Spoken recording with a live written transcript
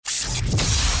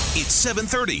It's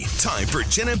 7:30. Time for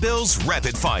Jen and Bill's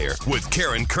Rapid Fire with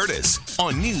Karen Curtis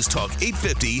on News Talk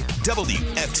 850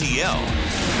 WFTL.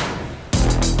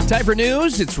 Time for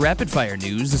news. It's Rapid Fire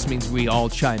news. This means we all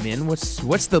chime in.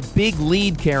 What's the big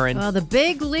lead, Karen? Well, the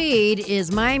big lead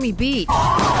is Miami Beach. Ukraine.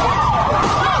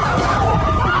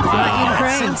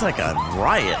 Sounds like a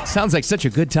riot. Sounds like such a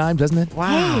good time, doesn't it? Wow.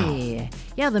 Hey.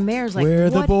 Yeah, the mayor's like, Where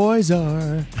what? the boys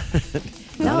are.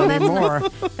 No,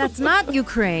 that's not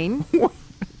Ukraine.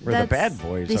 Where the bad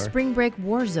boys the are. spring break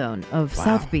war zone of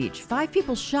South Beach. 5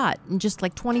 people shot in just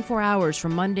like 24 hours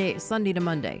from Sunday to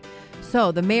Monday.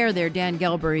 So the mayor there, Dan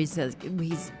Gelber, he says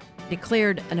he's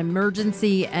declared an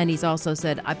emergency, and he's also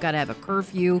said, I've got to have a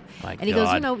curfew. He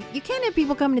goes, you can't have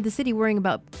people coming to the city worrying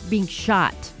about being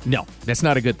shot. No, that's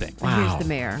not a good thing. Wow. Here's the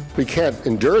mayor. We can't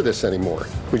endure this anymore.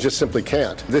 We just simply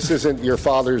can't. This isn't your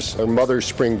father's or mother's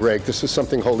spring break. This is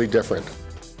something wholly different.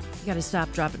 You got to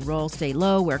stop, drop, and roll, stay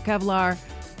low, wear Kevlar.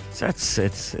 It's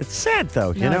sad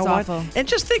though. You know it's what? awful. And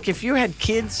just think, if you had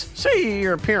kids, say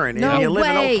you're a parent No and you live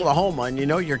way. in Oklahoma, and you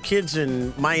know your kid's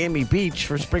in Miami Beach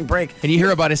for spring break, And you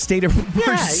hear about a state of yeah,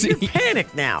 emergency. you're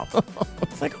panicked now.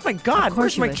 It's like, oh my God, Of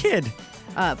where's course you my would.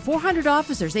 kid? 400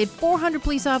 officers. They had 400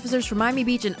 police officers from Miami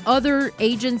Beach and other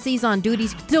agencies on duty.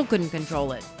 Still couldn't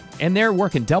control it. And they're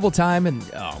working double time, and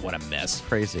what a mess.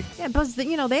 Crazy. Yeah, plus, they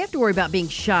have to worry about being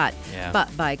shot. Yeah.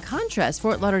 But by contrast,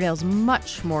 Fort Lauderdale's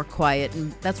much more quiet,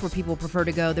 and that's where people prefer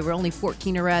to go. There were only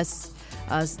 14 arrests.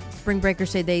 Spring breakers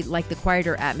say they like the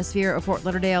quieter atmosphere of Fort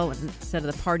Lauderdale instead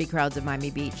of the party crowds of Miami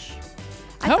Beach.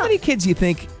 How many kids do you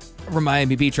think from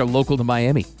Miami Beach are local to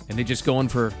Miami? And they're just going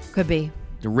to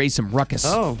raise some ruckus?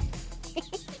 Oh.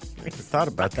 I never thought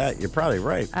about that. You're probably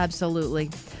right.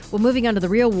 Absolutely. Well, moving on to the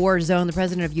real war zone, the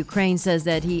president of Ukraine says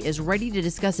that he is ready to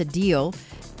discuss a deal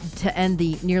to end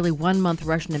the nearly 1 month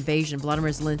Russian invasion.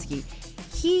 Volodymyr Zelensky,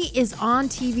 he is on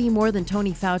TV more than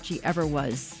Tony Fauci ever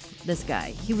was. This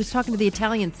guy. He was talking to the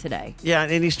Italians today. Yeah,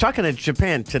 and he's talking to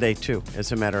Japan today, too,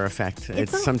 as a matter of fact.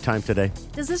 It's sometime today.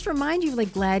 Does this remind you of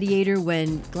like Gladiator,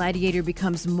 when Gladiator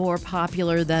becomes more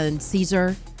popular than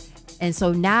Caesar? And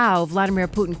so now Vladimir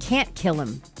Putin can't kill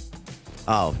him.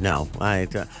 Oh, no.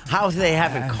 How they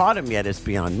haven't caught him yet is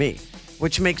beyond me.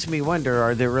 Which makes me wonder,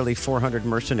 are there really 400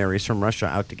 mercenaries from Russia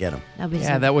out to get him?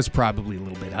 Yeah, that was probably a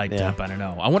little bit hyped up. I don't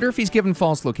know. I wonder if he's given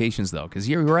false locations, though, because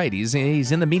you're right. He's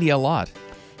in the media a lot.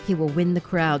 He will win the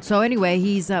crowd. So anyway,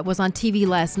 he was on TV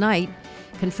last night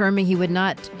confirming he would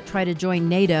not try to join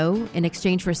NATO in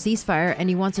exchange for a ceasefire, and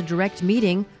he wants a direct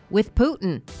meeting with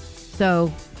Putin.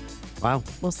 So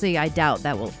we'll see. I doubt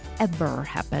that will ever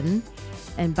happen.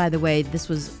 And by the way, this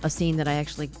was a scene that I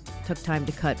actually took time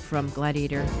to cut from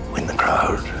Gladiator. Win the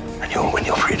crowd, and you will win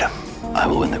your freedom. I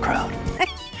will win the crowd.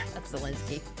 That's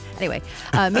Zelensky. Anyway,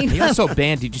 He also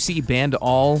banned, did you see he banned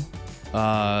all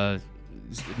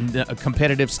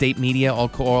competitive state media, all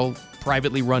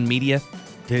privately run media?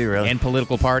 Did he really? And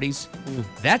political parties?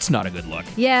 That's not a good look.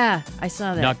 Yeah, I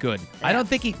saw that. Not good. Yeah. I don't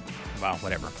think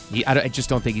whatever. I just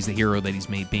don't think he's the hero that he's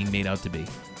being made out to be.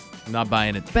 I'm not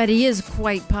buying it. But he is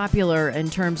quite popular in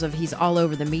terms of he's all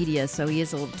over the media, so he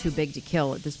is a little too big to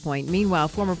kill at this point. Meanwhile,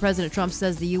 former President Trump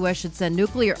says the U.S. should send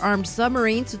nuclear-armed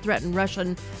submarines to threaten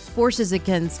Russian forces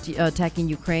against attacking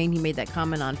Ukraine. He made that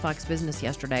comment on Fox Business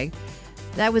yesterday.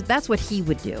 That's what he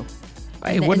would do.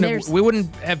 We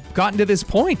wouldn't have gotten to this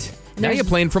point. Now you're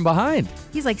playing from behind.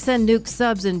 He's like, send nuke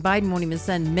subs, and Biden won't even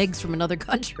send MiGs from another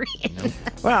country.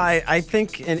 Well, I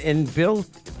think, and Bill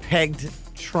pegged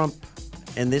Trump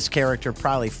and this character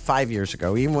probably 5 years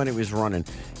ago, even when it was running.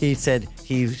 He said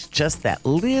he's just that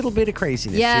little bit of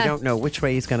craziness. Yeah. You don't know which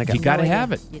way he's going to go. You got to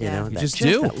have it. You know, you just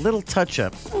do. That little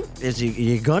touch-up. Is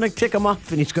he going to tick him off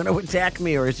and he's going to attack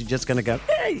me, or is he just going to go,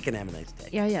 hey, you can have a nice day?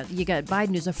 Yeah. You got Biden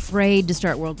who's afraid to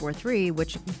start World War III,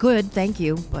 which, good, thank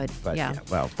you, but yeah.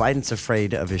 Well, Biden's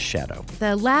afraid of his shadow.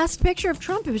 The last picture of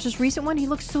Trump, it was just a recent one. He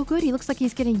looks so good. He looks like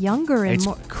he's getting younger and It's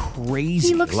more crazy.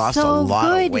 He looks Lost so a lot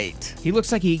good. of weight. He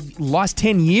looks like he lost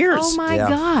 10 years. Oh my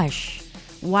gosh.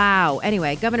 Wow.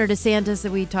 Anyway, Governor DeSantis,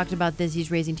 that we talked about this, he's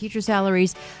raising teacher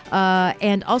salaries.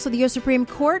 And also the U.S. Supreme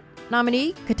Court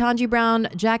nominee, Ketanji Brown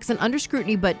Jackson, under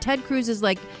scrutiny, but Ted Cruz is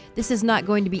like, this is not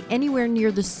going to be anywhere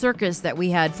near the circus that we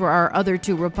had for our other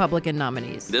two Republican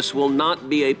nominees. This will not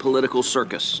be a political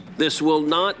circus. This will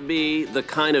not be the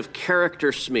kind of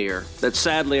character smear that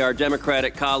sadly our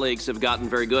Democratic colleagues have gotten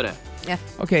very good at. Yeah.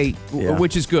 Okay,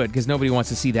 which is good because nobody wants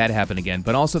to see that happen again.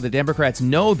 But also the Democrats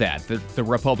know that the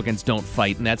Republicans don't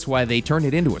fight, and that's why they turn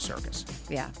it into a circus.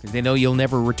 Yeah. They know you'll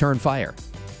never return fire.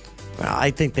 Well, I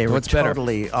think they were What's better?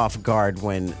 totally off guard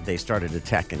when they started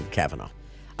attacking Kavanaugh.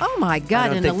 Oh my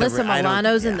God. And Alyssa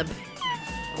Milano's in the...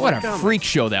 What a freak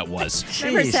show that was.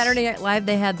 Remember Saturday Night Live?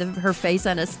 They had her face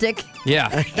on a stick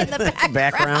Yeah. in the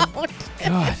background.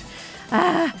 God.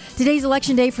 Today's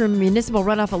election day for municipal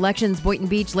runoff elections, Boynton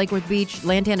Beach, Lake Worth Beach,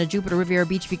 Lantana, Jupiter, Riviera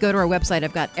Beach. If you go to our website,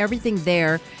 I've got everything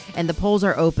there, and the polls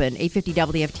are open,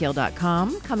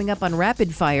 850WFTL.com. Coming up on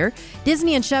Rapid Fire,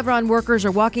 Disney and Chevron workers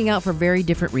are walking out for very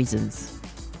different reasons.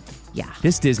 Yeah.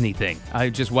 This Disney thing.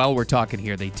 While we're talking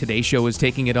here, the Today Show is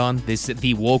taking it on.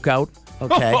 The woke out.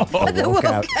 Okay. The woke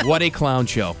out. What a clown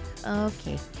show.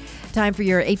 Okay. Time for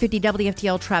your 850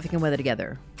 WFTL traffic and weather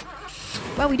together.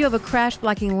 Well, we do have a crash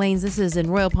blocking lanes. This is in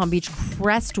Royal Palm Beach,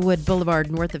 Crestwood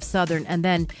Boulevard, north of Southern. And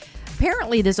then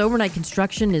apparently this overnight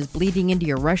construction is bleeding into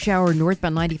your rush hour.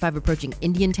 Northbound 95 approaching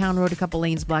Indiantown Road. A couple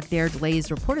lanes blocked there. Delays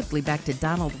reportedly back to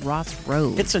Donald Ross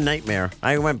Road. It's a nightmare.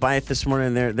 I went by it this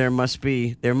morning. There must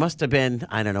have been,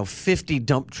 I don't know, 50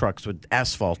 dump trucks with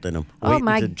asphalt in them. Oh, waiting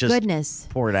my to just goodness.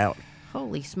 pour it out.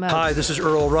 Holy smokes. Hi, this is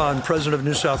Earl Ron, president of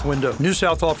New South Window. New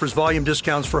South offers volume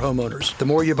discounts for homeowners. The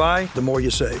more you buy, the more you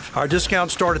save. Our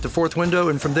discounts start at the fourth window,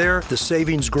 and from there, the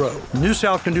savings grow. New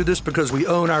South can do this because we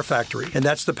own our factory, and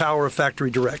that's the power of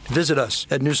Factory Direct. Visit us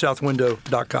at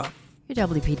newsouthwindow.com. Your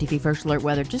WPTV First Alert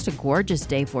weather, just a gorgeous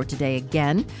day for today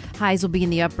again. Highs will be in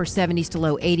the upper 70s to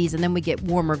low 80s, and then we get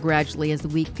warmer gradually as the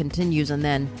week continues, and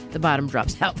then the bottom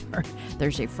drops out for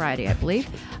Thursday, Friday, I believe.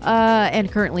 And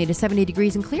currently it is 70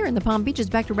 degrees and clear in the Palm Beaches.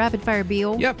 Back to Rapid Fire,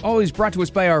 Beal. Yep, always brought to us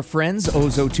by our friends,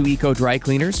 Ozo2 Eco Dry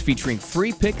Cleaners, featuring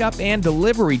free pickup and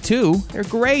delivery, too. They're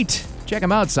great. Check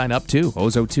them out. Sign up, too.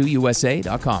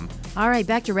 Ozo2USA.com. All right,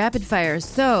 back to Rapid Fire.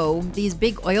 So these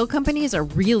big oil companies are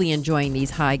really enjoying these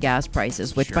high gas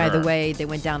prices, which, by the way, they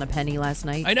went down a penny last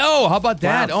night. I know. How about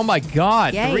that? Wow. Oh, my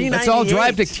God. Yay. Let's all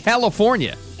drive to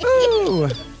California. Ooh.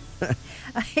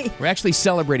 We're actually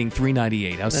celebrating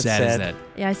 $3.98. How sad is that?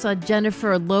 Yeah, I saw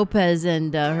Jennifer Lopez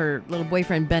and her little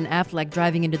boyfriend Ben Affleck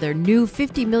driving into their new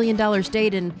 $50 million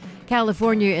estate in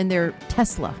California in their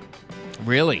Tesla.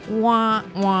 Really? Wah,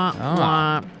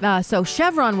 wah, wah. So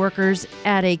Chevron workers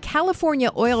at a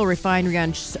California oil refinery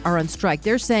are on strike.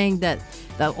 They're saying that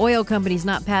the oil company's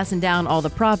not passing down all the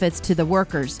profits to the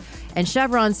workers. And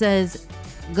Chevron says,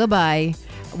 goodbye,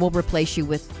 we'll replace you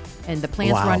with, and the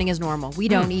plant's running as normal. We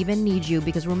don't even need you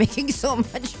because we're making so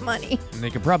much money. And they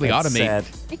could probably That's automate. sad.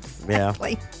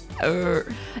 Exactly.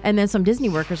 And then some Disney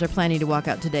workers are planning to walk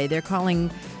out today. They're calling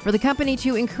for the company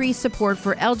to increase support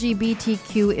for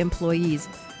LGBTQ employees.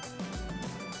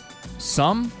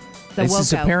 This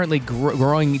is apparently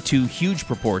growing to huge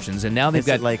proportions, and now they've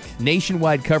got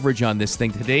nationwide coverage on this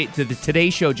thing. The Today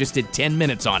Show just did 10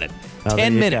 minutes on it.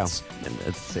 10 minutes.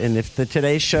 And if the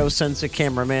Today Show sends a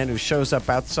cameraman who shows up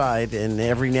outside and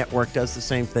every network does the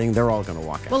same thing, they're all going to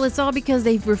walk out. Well, it's all because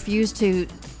they've refused to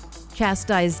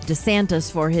chastise DeSantis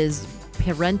for his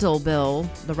parental bill,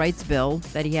 the rights bill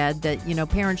that he had, that,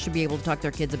 parents should be able to talk to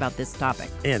their kids about this topic.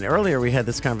 And earlier we had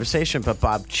this conversation, but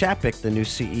Bob Chapek, the new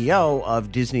CEO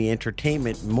of Disney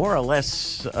Entertainment, more or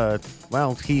less,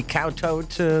 he kowtowed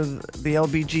to the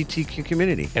LGBTQ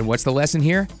community. And what's the lesson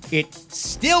here? It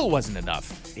still wasn't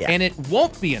enough. Yeah. And it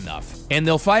won't be enough. And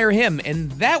they'll fire him, and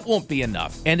that won't be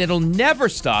enough. And it'll never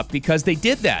stop because they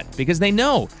did that, because they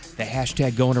know the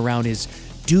hashtag going around is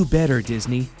do better,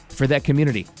 Disney, for that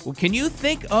community. Well, can you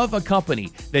think of a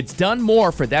company that's done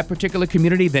more for that particular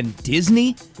community than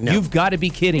Disney? No. You've got to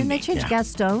be kidding me. Didn't they change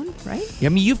Gaston, right? I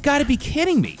mean, you've got to be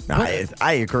kidding me.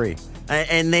 I agree.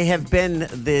 And they have been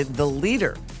the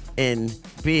leader in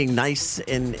being nice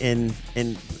and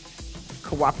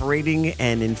cooperating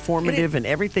and informative and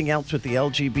everything else with the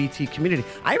LGBT community.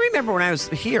 I remember when I was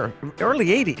here, early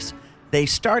 80s, they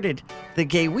started the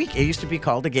Gay Week. It used to be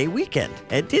called the Gay Weekend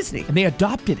at Disney. And they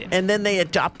adopted it. And then they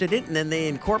adopted it, and then they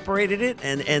incorporated it,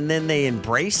 and then they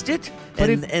embraced it,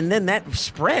 and then that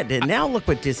spread. And now look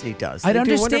what Disney does. They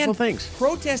do wonderful things.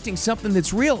 Protesting something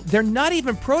that's real. They're not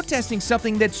even protesting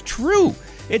something that's true.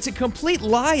 It's a complete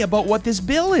lie about what this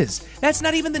bill is. That's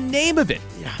not even the name of it.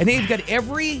 Yeah. And they've got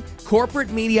every corporate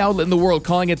media outlet in the world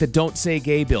calling it the Don't Say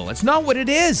Gay bill. It's not what it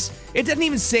is. It doesn't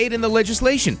even say it in the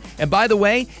legislation. And by the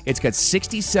way, it's got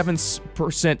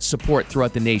 67% support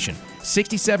throughout the nation.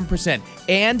 67%.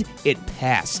 And it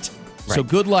passed. Right. So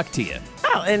good luck to you.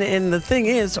 Well, and the thing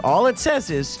is, all it says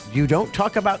is you don't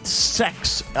talk about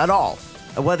sex at all.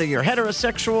 Whether you're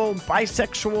heterosexual,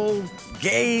 bisexual,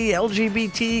 gay,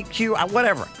 LGBTQ,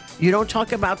 whatever. You don't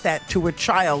talk about that to a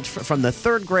child from the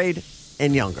third grade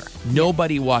and younger.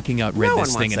 Nobody walking out read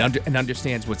this thing and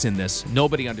understands what's in this.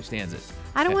 Nobody understands it.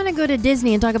 I don't want to go to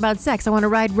Disney and talk about sex. I want to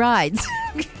ride rides.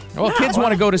 Well, kids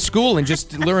want to go to school and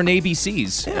just learn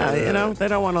ABCs. Yeah, they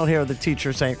don't want to hear the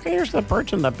teacher say, here's the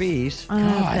birds and the bees.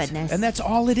 Oh, goodness. And that's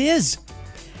all it is.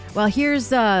 Well, here's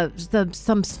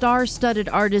some star-studded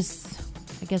artists,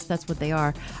 I guess that's what they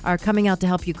are coming out to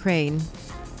help Ukraine.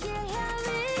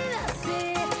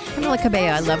 Camila Cabello,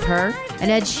 I love her. And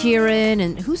Ed Sheeran,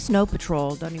 and who's Snow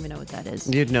Patrol? Don't even know what that is.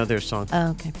 You'd know their song.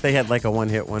 Oh, okay. They had like a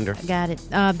one-hit wonder. Got it.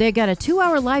 They got a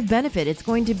 2-hour live benefit. It's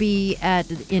going to be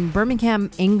in Birmingham,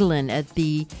 England, at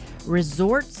the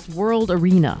Resorts World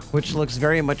Arena. Which looks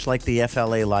very much like the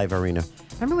FLA Live Arena.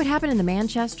 Remember what happened in the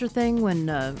Manchester thing when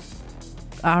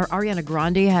Ariana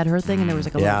Grande had her thing and there was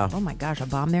like a little, oh my gosh, a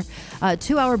bomb there.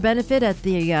 2-hour benefit at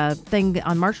the thing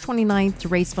on March 29th to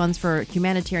raise funds for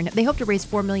humanitarian. They hope to raise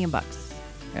 $4 million.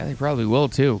 Yeah, they probably will,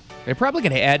 too. They're probably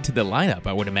going to add to the lineup,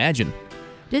 I would imagine.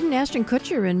 Didn't Ashton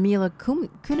Kutcher and Mila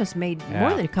Kunis made more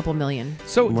than a couple million?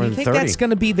 So do you think 30. that's going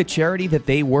to be the charity that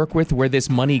they work with where this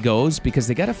money goes? Because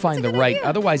they got to find the right. Idea.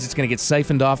 Otherwise, it's going to get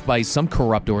siphoned off by some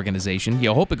corrupt organization.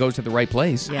 You hope it goes to the right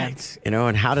place. Yeah. Right.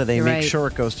 And how do they You're make right. sure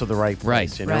it goes to the right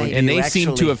place? Right. Right. And they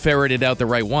seem to have ferreted out the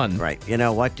right one. Right. You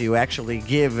know what? Do you actually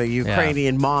give a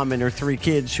Ukrainian mom and her 3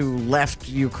 kids who left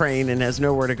Ukraine and has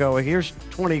nowhere to go, here's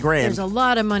 20 grand. There's a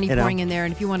lot of money pouring in there.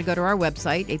 And if you want to go to our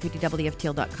website,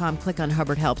 850WFTL.com, click on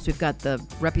Hubbard Helps. We've got the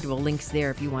reputable links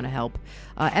there if you want to help.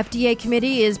 FDA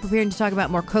committee is preparing to talk about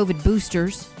more COVID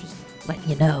boosters. Just letting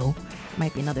you know.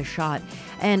 Might be another shot.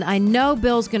 And I know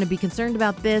Bill's going to be concerned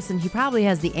about this, and he probably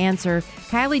has the answer.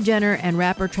 Kylie Jenner and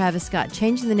rapper Travis Scott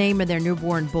changing the name of their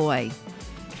newborn boy.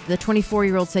 The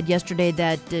 24-year-old said yesterday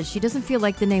that she doesn't feel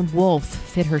like the name Wolf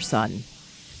fit her son.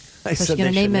 So she's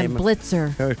going to name him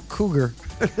Blitzer. Cougar.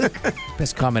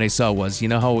 Best comment I saw was, you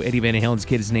know how Eddie Van Halen's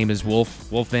kid's name is Wolf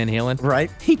Van Halen?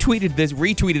 Right. He retweeted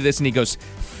this, and he goes,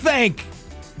 thank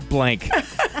blank. 'Cause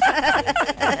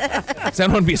I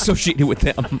don't want to be associated with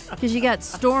them. Because you got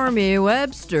Stormy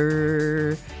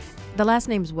Webster. The last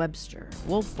name's Webster.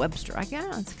 Wolf Webster. It's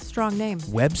a strong name.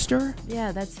 Webster?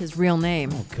 Yeah, that's his real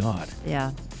name. Oh, God.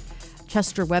 Yeah.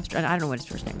 Chester Webster. I don't know what his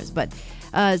first name is, but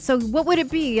so what would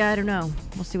it be? I don't know.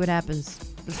 We'll see what happens.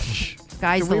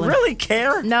 Sky's Do we really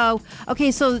care? No. Okay,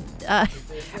 so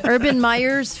Urban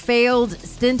Meyer's failed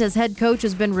stint as head coach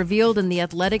has been revealed in The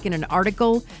Athletic in an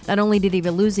article. Not only did he have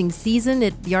a losing season,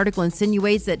 the article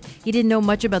insinuates that he didn't know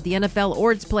much about the NFL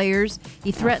or its players.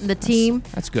 He threatened the team.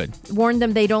 That's good. Warned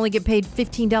them they'd only get paid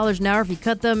 $15 an hour if he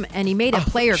cut them, and he made a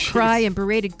player cry and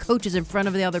berated coaches in front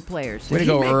of the other players. Way to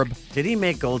go, Herb. Did he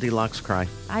make Goldilocks cry?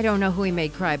 I don't know who he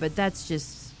made cry, but that's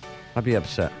just... I'd be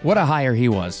upset. What a hire he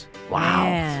was. Wow.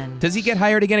 Man. Does he get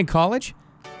hired again in college?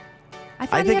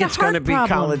 I think it's going to be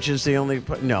college is the only...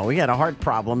 No, he had a heart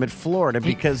problem at Florida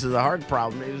because of the heart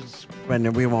problem.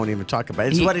 And we won't even talk about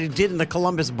it. It's what he did in the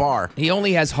Columbus bar. He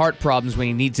only has heart problems when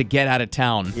he needs to get out of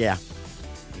town. Yeah.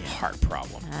 Heart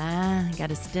problem. Got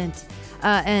a stint.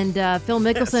 And Phil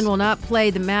Mickelson will not play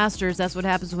the Masters. That's what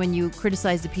happens when you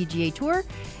criticize the PGA Tour.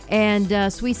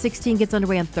 And Sweet 16 gets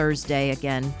underway on Thursday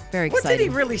again. Very exciting. What did he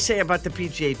really say about the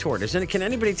PGA Tour? Can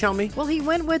anybody tell me? Well, he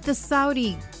went with the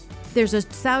Saudi. There's a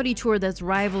Saudi tour that's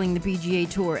rivaling the PGA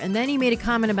Tour. And then he made a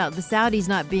comment about the Saudis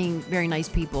not being very nice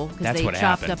people because they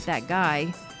chopped up that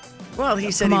guy. Well,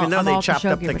 he said even though they chopped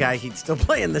up the guy, he'd still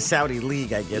play in the Saudi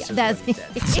league, I guess. Yeah, is what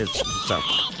he said.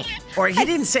 Or he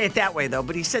didn't say it that way, though,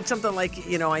 but he said something like,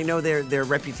 I know their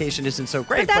reputation isn't so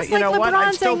great, but you know what?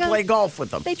 I'd still play golf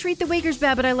with them. They treat the Uyghurs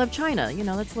bad, but I love China.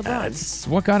 That's LeBron. That's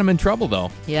what got him in trouble,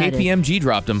 though. Yeah, KPMG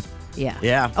dropped him. Yeah.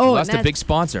 Yeah. Oh, lost a big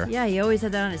sponsor. Yeah, he always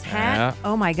had that on his hat. Yeah.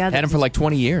 Oh, my God. Had him for like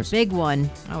 20 years. Big one.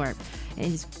 All right.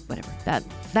 He's whatever.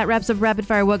 That wraps up Rapid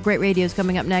Fire. What great radio is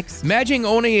coming up next? Imagine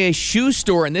owning a shoe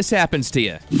store and this happens to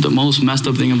you. The most messed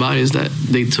up thing about it is that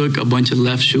they took a bunch of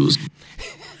left shoes.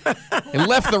 And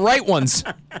left the right ones.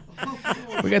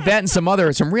 We got that and some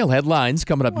real headlines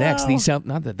coming up next.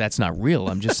 Not that that's not real.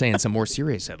 I'm just saying some more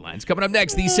serious headlines. Coming up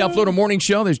next, the South Florida Morning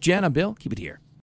Show. There's Jen. I'm Bill. Keep it here.